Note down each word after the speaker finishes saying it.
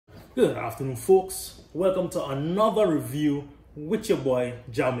Good afternoon, folks. Welcome to another review with your boy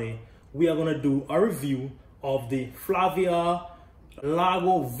Jamie. We are gonna do a review of the Flaviar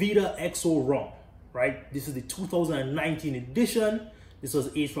Larga Vida XO Rum. Right, this is the 2019 edition. This was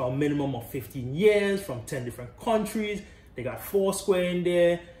aged for a minimum of 15 years from 10 different countries. They got Foursquare in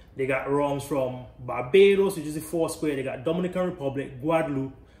there. They got rums from Barbados, which is the Foursquare. They got Dominican Republic,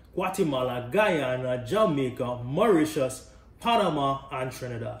 Guadalupe, Guatemala, Guyana, Jamaica, Mauritius, Panama, and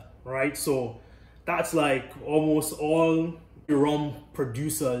Trinidad. Right, so that's like almost all the rum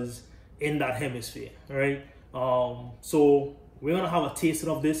producers in that hemisphere. Right, so we're gonna have a tasting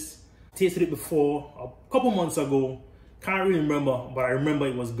of this. Tasted it before a couple months ago. Can't really remember, but I remember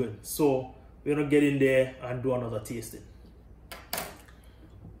it was good. So we're gonna get in there and do another tasting.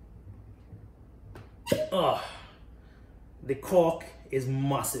 The cork is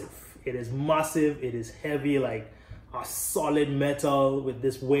massive. It is massive. It is heavy, like a solid metal with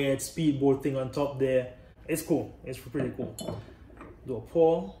this weird speedboat thing on top there. It's cool. It's pretty cool. Do a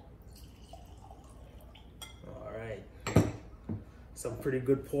pour. All right. Some pretty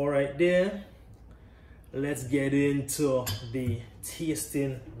good pour right there. Let's get into the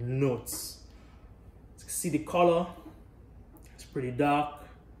tasting notes. See the color. It's pretty dark,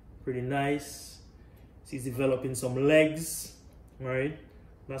 pretty nice. See, it's developing some legs. All right.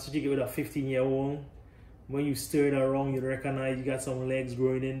 That's what you get with a 15-year-old. When you stir it around, you recognize you got some legs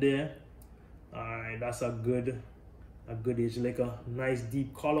growing in there. All right, that's a good age liquor. Nice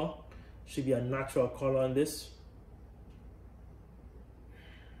deep color. Should be a natural color on this.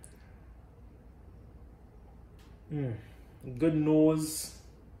 Good nose.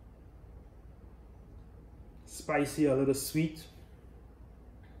 Spicy, a little sweet.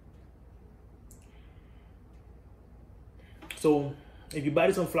 So if you buy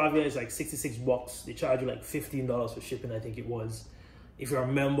this on Flaviar, it's like 66 bucks. They charge you like $15 for shipping, I think it was. If you're a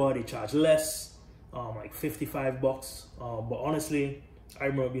member, they charge less, like 55 bucks. But honestly, I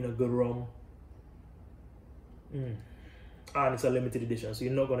remember being a good rum. And it's a limited edition, so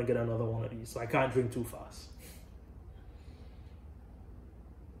you're not gonna get another one of these. So I can't drink too fast.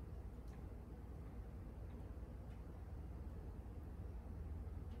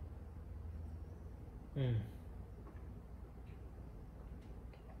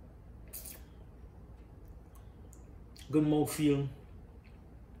 Good mouthfeel.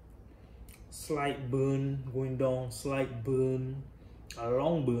 Slight burn going down, slight burn, a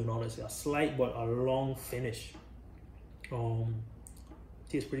long burn, honestly, a slight but a long finish.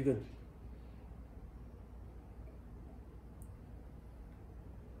 Tastes pretty good.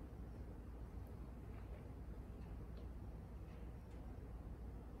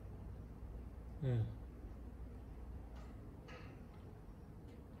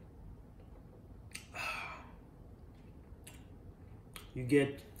 You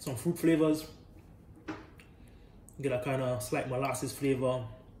get some fruit flavors. You get a kind of slight molasses flavor, a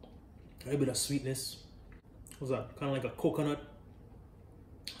little bit of sweetness. What's that? Kind of like a coconut.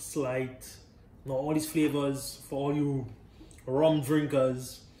 Slight. Now all these flavors for all you rum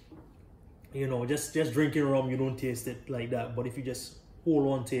drinkers. You know, just drinking rum, you don't taste it like that. But if you just hold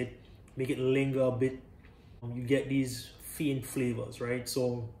on to it, make it linger a bit, you get these faint flavors, right?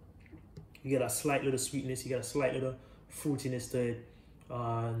 So you get a slight little sweetness, you get a slight little fruitiness to it.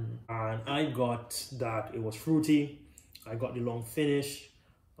 And I got that it was fruity. I got the long finish.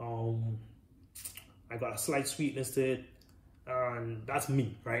 I got a slight sweetness to it, and that's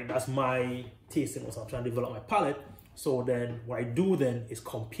me, right? That's my tasting. So I'm trying to develop my palate. So then what I do then is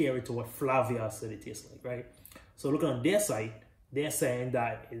compare it to what Flaviar said it tastes like, right? So looking on their site, they're saying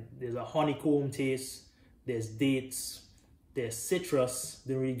that there's a honeycomb taste, there's dates, there's citrus.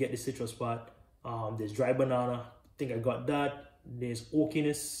 Didn't really get the citrus part. There's dry banana. I think I got that. There's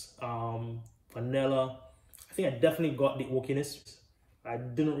oakiness, vanilla. I think I definitely got the oakiness. I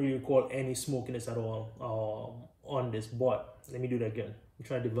didn't really recall any smokiness at all on this, but let me do that again. I'm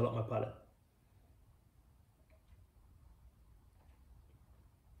trying to develop my palate.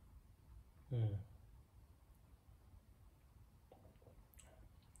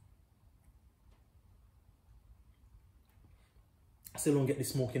 I still don't get the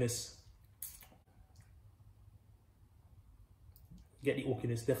smokiness. Get the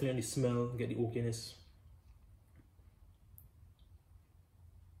oakiness, definitely on the smell, get the oakiness.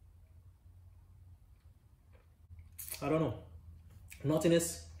 I don't know.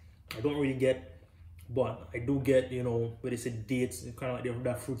 Nuttiness, I don't really get, but I do get, you know, where they say dates, kind of like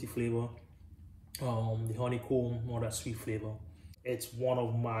that fruity flavor. The honeycomb, or that sweet flavor. It's one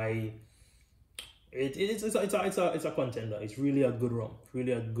of my It's a contender. It's really a good rum.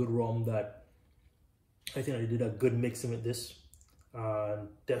 Really a good rum that I think I did a good mixing with this. and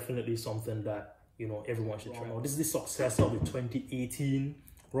definitely something that, you know, everyone should try. This is the success of the 2018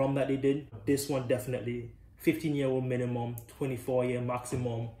 rum that they did. This one definitely 15-year-old minimum, 24-year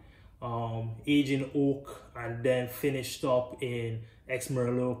maximum, aged in oak, and then finished up in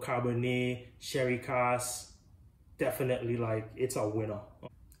Ex-Merlot, Cabernet, Sherry casks. Definitely, like, it's a winner.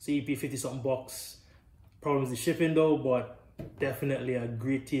 CEP 50 something bucks. Problem is the shipping though, but definitely a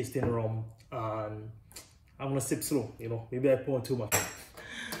great tasting rum, and I'm gonna sip slow, you know, maybe I pour too much.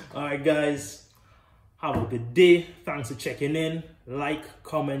 All right, guys, have a good day. Thanks for checking in. Like,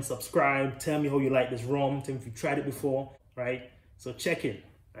 comment, subscribe. Tell me how you like this rum. Tell me if you tried it before, right? So check in,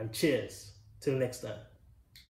 and cheers. Till next time.